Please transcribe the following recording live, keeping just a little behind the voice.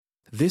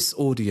This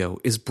audio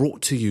is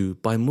brought to you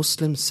by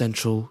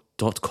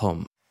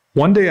MuslimCentral.com.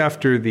 One day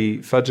after the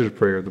Fajr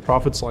prayer, the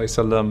Prophet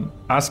ﷺ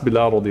asked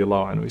Bilal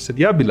radiallahu anhu, he said,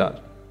 Ya Bilal,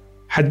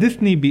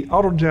 حدثني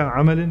بأرجى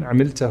عمل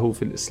عملته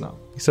في الإسلام.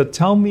 He said,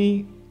 tell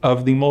me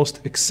of the most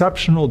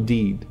exceptional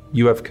deed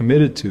you have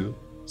committed to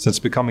since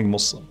becoming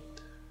Muslim,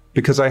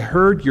 because I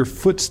heard your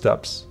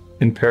footsteps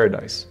in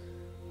paradise.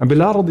 And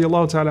Bilal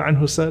radiallahu ta'ala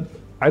anhu said,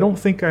 I don't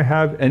think I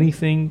have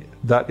anything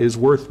that is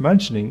worth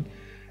mentioning,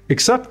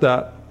 except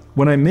that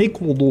when I make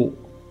wudu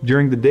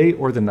during the day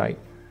or the night,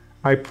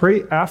 I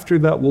pray after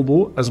that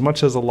wudu as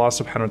much as Allah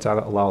subhanahu wa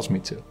ta'ala allows me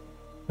to.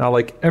 Now,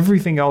 like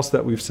everything else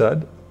that we've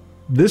said,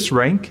 this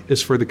rank is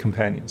for the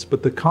companions,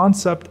 but the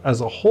concept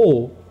as a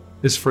whole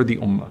is for the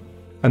ummah.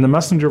 And the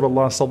Messenger of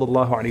Allah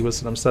sallallahu alaihi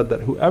wasallam said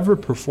that whoever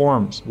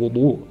performs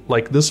wudu,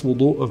 like this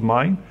wudu of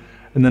mine,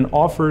 and then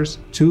offers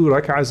 2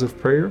 rak'ahs of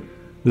prayer,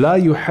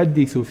 لا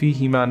يحدث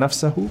فيهما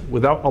نفسه,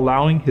 without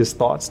allowing his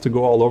thoughts to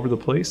go all over the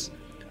place,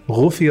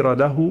 غفر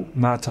له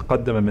ما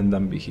تقدم من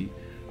ذنبه,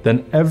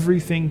 then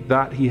everything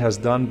that he has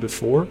done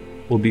before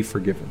will be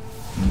forgiven.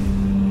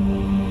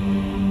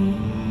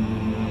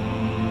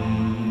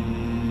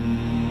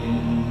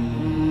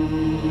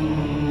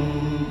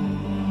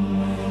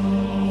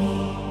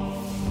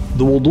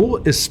 The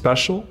wudu is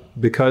special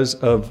because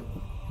of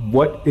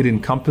what it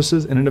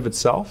encompasses in and of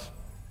itself,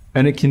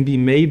 and it can be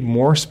made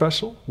more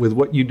special with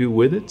what you do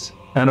with it.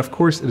 And of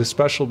course, it is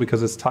special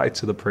because it's tied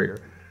to the prayer.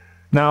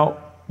 Now,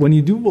 when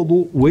you do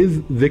wudu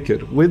with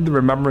dhikr, with the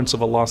remembrance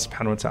of Allah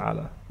subhanahu wa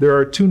ta'ala, there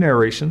are 2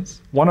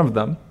 narrations. One of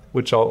them,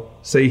 which I'll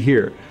say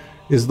here,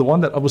 is the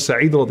one that Abu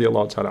Sa'id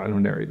radiallahu ta'ala anhu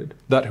narrated,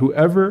 that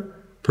whoever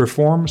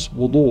performs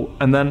wudu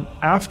and then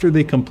after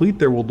they complete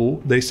their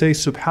wudu, they say,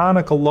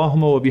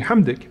 Subhanakallahumma wa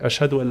bihamdik,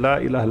 ashhadu an la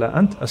ilaha illa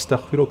ant,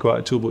 astaghfiruka wa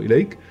atubu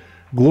ilayk.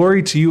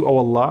 Glory to you, O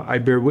Allah, I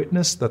bear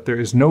witness that there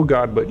is no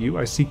God but you,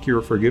 I seek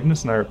your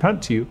forgiveness and I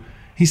repent to you.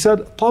 He said,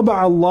 طَبَعَ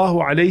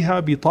اللَّهُ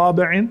عَلَيْهَا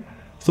بِطَابِعٍ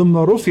ثُمَّ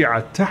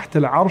رُفِعَتْ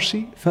تَحْتَ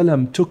الْعَرْشِ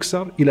فَلَمْ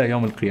تُكْسَرْ إِلَى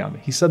يَوْمِ الْقِيَامَةِ.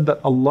 He said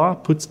that Allah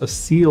puts a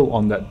seal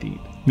on that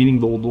deed, meaning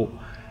the wudu,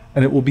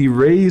 and it will be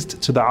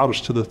raised to the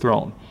arsh, to the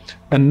throne.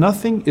 And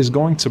nothing is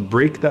going to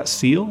break that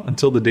seal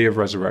until the day of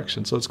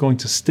resurrection. So it's going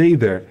to stay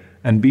there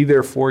and be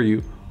there for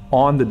you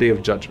on the day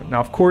of judgment. Now,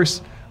 of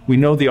course, we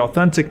know the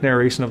authentic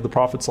narration of the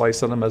Prophet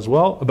ﷺ as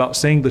well about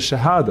saying the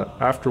shahada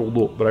after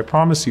wudu, but I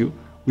promise you,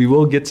 we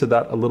will get to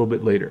that a little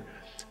bit later.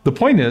 The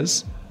point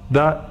is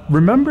that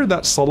remember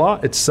that salah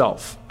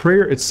itself,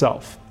 prayer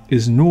itself,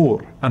 is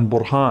nur and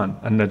burhan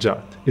and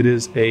najat. It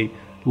is a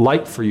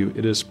light for you,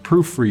 it is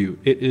proof for you,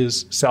 it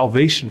is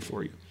salvation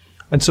for you.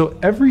 And so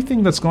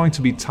everything that's going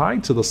to be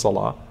tied to the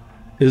salah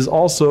is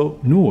also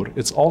nur,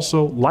 it's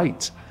also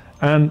light.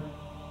 And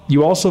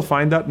you also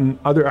find that in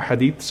other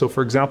ahadith. So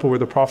for example, where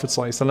the Prophet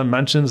ﷺ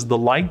mentions the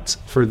light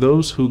for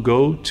those who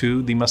go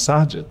to the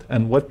masajid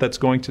and what that's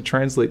going to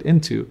translate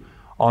into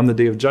on the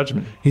day of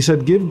judgment. He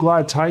said, give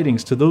glad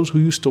tidings to those who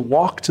used to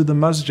walk to the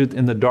masjid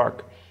in the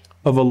dark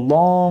of a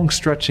long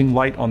stretching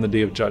light on the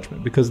day of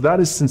judgment, because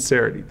that is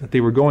sincerity, that they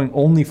were going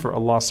only for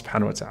Allah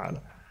subhanahu wa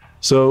ta'ala.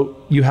 So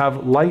you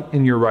have light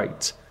in your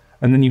right,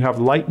 and then you have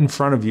light in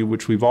front of you,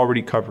 which we've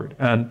already covered.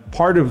 And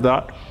part of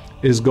that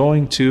is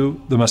going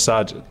to the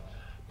masajid.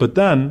 But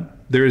then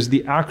there is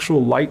the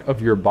actual light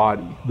of your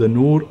body, the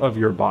nur of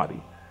your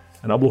body.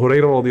 And Abu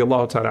Hurairah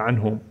radiallahu ta'ala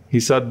anhu, he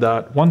said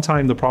that one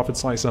time the Prophet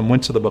ﷺ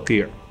went to the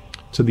Baqi',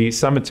 to the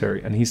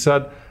cemetery, and he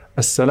said,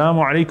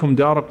 Assalamu alaikum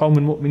dara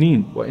qawmin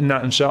mu'mineen, wa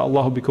inna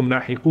insha'Allahu bikum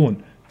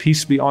lahiqoon.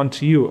 Peace be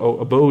unto you, O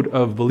abode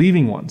of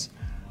believing ones,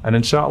 and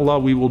insha'Allah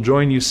we will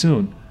join you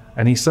soon.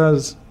 And he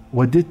says,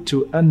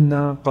 وَدِدْتُ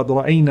أَنَّا قَدْ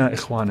رَأَيْنَا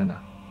إِخْوَانَنَا.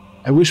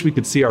 I wish we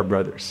could see our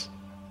brothers.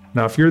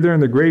 Now, if you're there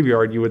in the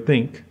graveyard, you would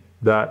think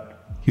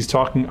that he's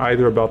talking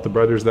either about the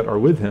brothers that are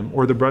with him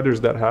or the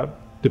brothers that have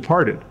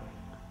departed.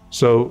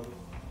 So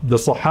the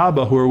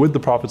Sahaba who are with the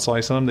Prophet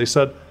ﷺ, they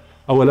said,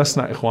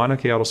 أَوَلَسْنَا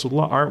إِخْوَانَكَ يَا رَسُولَ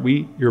اللَّهِ. Aren't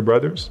we your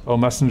brothers, O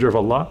Messenger of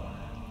Allah?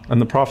 And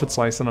the Prophet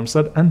ﷺ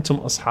said,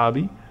 أَنْتُمْ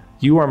أَصْحَابِي.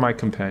 You are my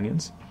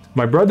companions.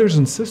 My brothers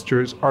and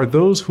sisters are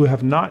those who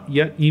have not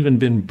yet even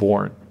been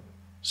born.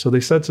 So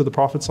they said to the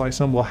Prophet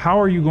ﷺ, well, how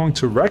are you going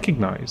to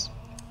recognize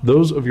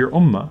those of your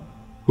ummah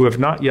who have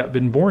not yet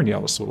been born, Ya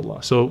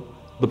Rasulullah? So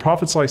the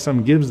Prophet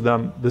ﷺ gives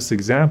them this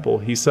example.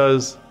 He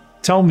says,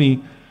 tell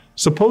me,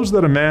 suppose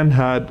that a man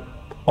had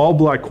all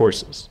black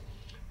horses,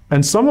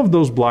 and some of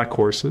those black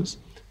horses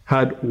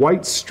had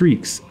white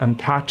streaks and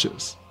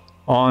patches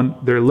on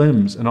their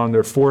limbs and on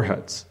their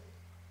foreheads.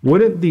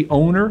 Wouldn't the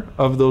owner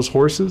of those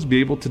horses be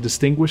able to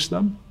distinguish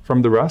them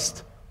from the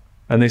rest?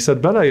 And they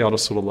said, Bala ya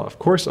Rasulullah, of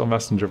course, O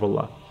Messenger of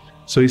Allah.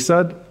 So he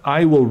said,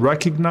 I will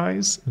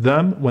recognize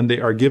them when they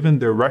are given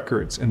their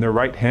records in their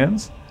right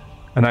hands,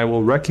 and I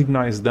will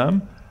recognize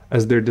them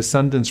as their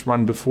descendants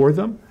run before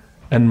them,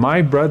 and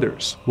my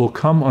brothers will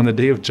come on the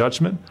day of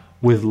judgment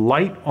with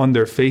light on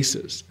their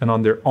faces and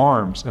on their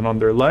arms and on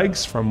their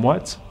legs from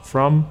what?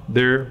 From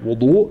their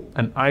wudu,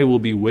 and I will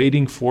be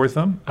waiting for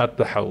them at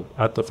the hawd,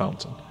 at the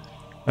fountain.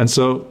 And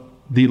so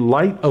the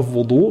light of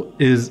wudu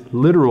is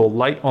literal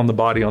light on the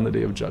body on the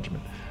day of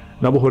judgment.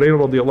 And Abu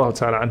Hurairah radiallahu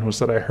ta'ala anhu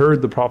said, I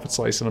heard the Prophet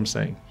ﷺ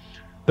saying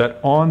that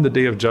on the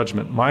day of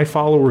judgment, my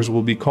followers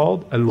will be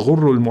called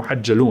al-ghurru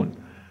al-muhajjalun.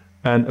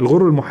 And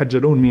al-ghurru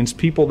al-muhajjalun means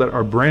people that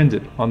are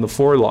branded on the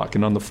forelock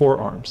and on the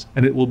forearms.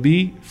 And it will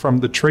be from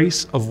the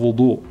trace of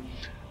wudu.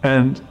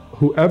 And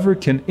whoever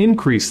can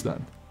increase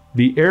then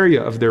the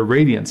area of their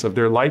radiance, of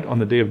their light on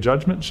the day of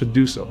judgment, should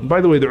do so. And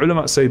by the way, the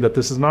ulama say that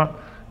this is not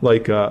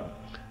like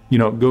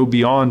go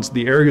beyond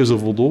the areas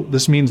of wudu.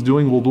 This means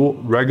doing wudu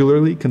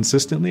regularly,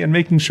 consistently, and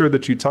making sure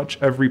that you touch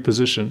every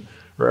position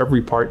or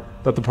every part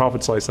that the Prophet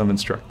ﷺ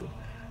instructed.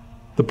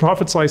 The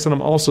Prophet ﷺ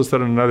also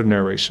said in another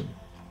narration,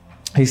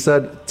 he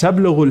said,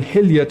 تَبْلُغُ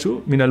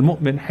الْحِلْيَةُ مِنَ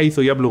الْمُؤْمِنِ حَيْثُ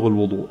يَبْلُغُ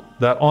الْوُضُوء.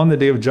 That on the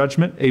day of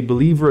judgment, a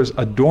believer's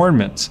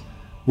adornment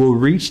will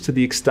reach to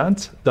the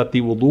extent that the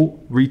wudu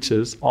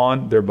reaches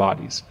on their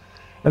bodies.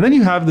 And then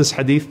you have this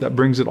hadith that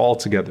brings it all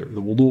together,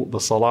 the wudu, the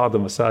salah, the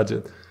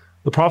masajid.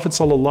 The Prophet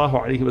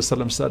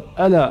ﷺ said,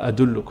 أَلَا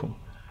أَدُلُّكُمْ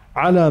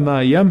عَلَى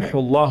مَا يَمْحُ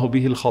اللَّهُ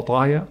بِهِ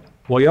الْخَطَايَا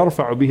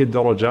وَيَرْفَعُ بِهِ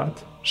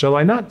الدَّرَجَاتِ. Shall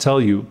I not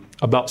tell you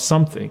about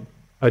something,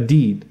 a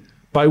deed,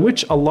 by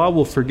which Allah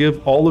will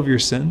forgive all of your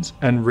sins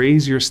and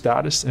raise your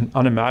status in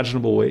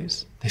unimaginable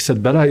ways? They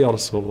said, Bala ya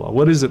Rasulullah.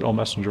 What is it, O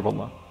Messenger of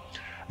Allah?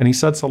 And he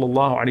said,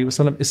 sallallahu alayhi wa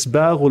sallam,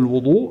 إِسْبَاغُ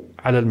الْوُضُوء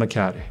عَلَى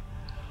الْمَكَارِهِ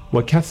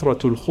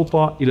وَكَثْرَةُ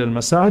الْخُطَى إِلَى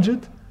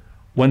الْمَسَاجِدِ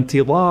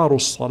وَانْتِظَارُ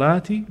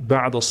الصَّلَاةِ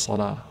بَعْدَ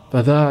الصَّلَاةِ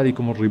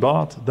فَذَلِكُمُ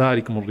الرِّبَاطِ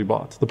ذَلِكُمُ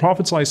الرِّبَاطِ. The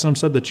Prophet ﷺ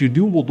said that you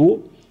do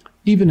wudu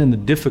even in the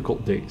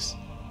difficult days.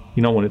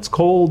 You know, when it's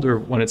cold or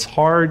when it's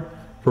hard,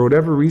 for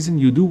whatever reason,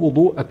 you do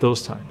wudu at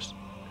those times.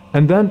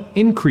 And then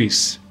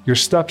increase your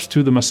steps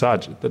to the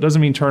masajid. That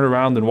doesn't mean turn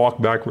around and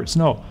walk backwards.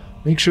 No,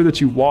 make sure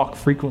that you walk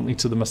frequently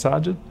to the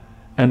masajid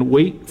and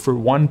wait for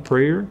one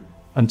prayer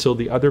until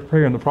the other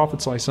prayer. And the Prophet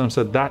ﷺ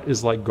said that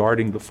is like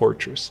guarding the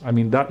fortress. I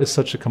mean, that is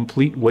such a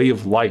complete way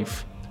of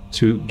life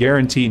to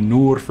guarantee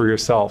nur for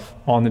yourself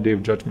on the day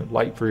of judgment,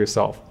 light for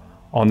yourself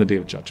on the day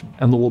of judgment.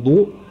 And the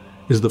wudu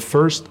is the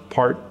first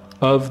part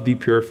of the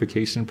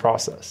purification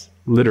process,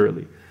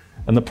 literally.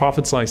 And the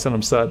Prophet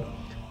ﷺ said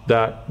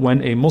that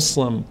when a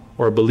Muslim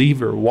or a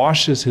believer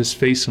washes his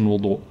face in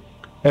wudu,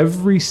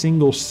 every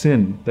single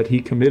sin that he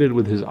committed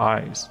with his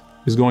eyes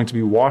is going to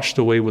be washed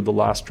away with the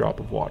last drop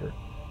of water.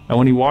 And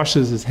when he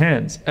washes his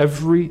hands,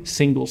 every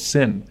single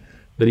sin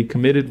that he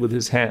committed with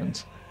his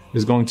hands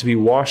is going to be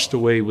washed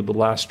away with the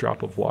last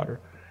drop of water.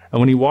 And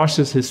when he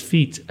washes his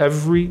feet,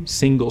 every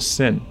single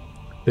sin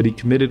that he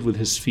committed with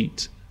his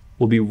feet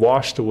will be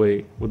washed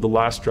away with the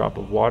last drop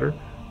of water.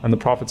 And the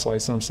Prophet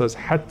ﷺ says,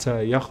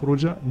 حَتَّى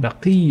يَخْرُجَ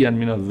نَقِيًّا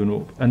مِنَ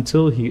الذُّنُوبِ,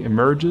 until he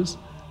emerges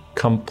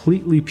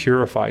completely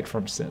purified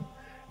from sin.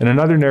 In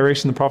another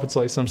narration, the Prophet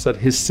ﷺ said,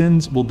 his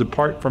sins will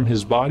depart from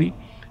his body,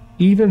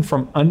 even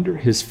from under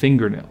his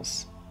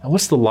fingernails. And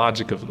what's the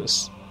logic of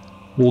this?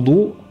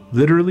 Wudu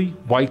literally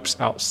wipes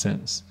out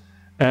sins.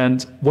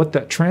 And what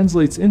that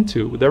translates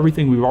into, with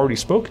everything we've already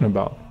spoken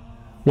about,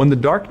 when the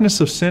darkness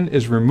of sin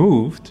is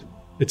removed,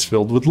 it's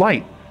filled with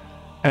light.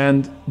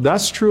 And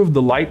that's true of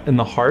the light in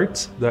the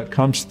heart that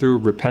comes through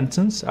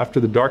repentance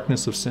after the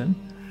darkness of sin.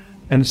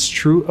 And it's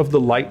true of the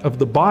light of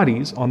the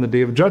bodies on the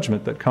day of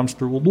judgment that comes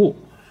through wudu.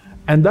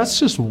 And that's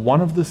just one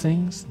of the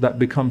things that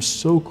becomes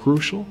so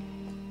crucial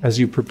as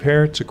you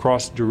prepare to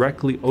cross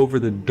directly over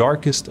the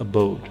darkest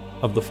abode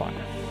of the fire.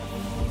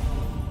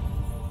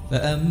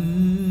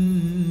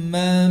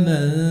 فأما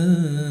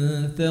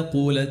من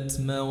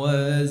ثقلت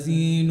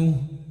موازينه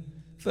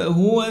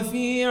فهو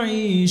في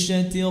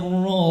عيشة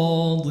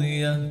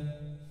راضية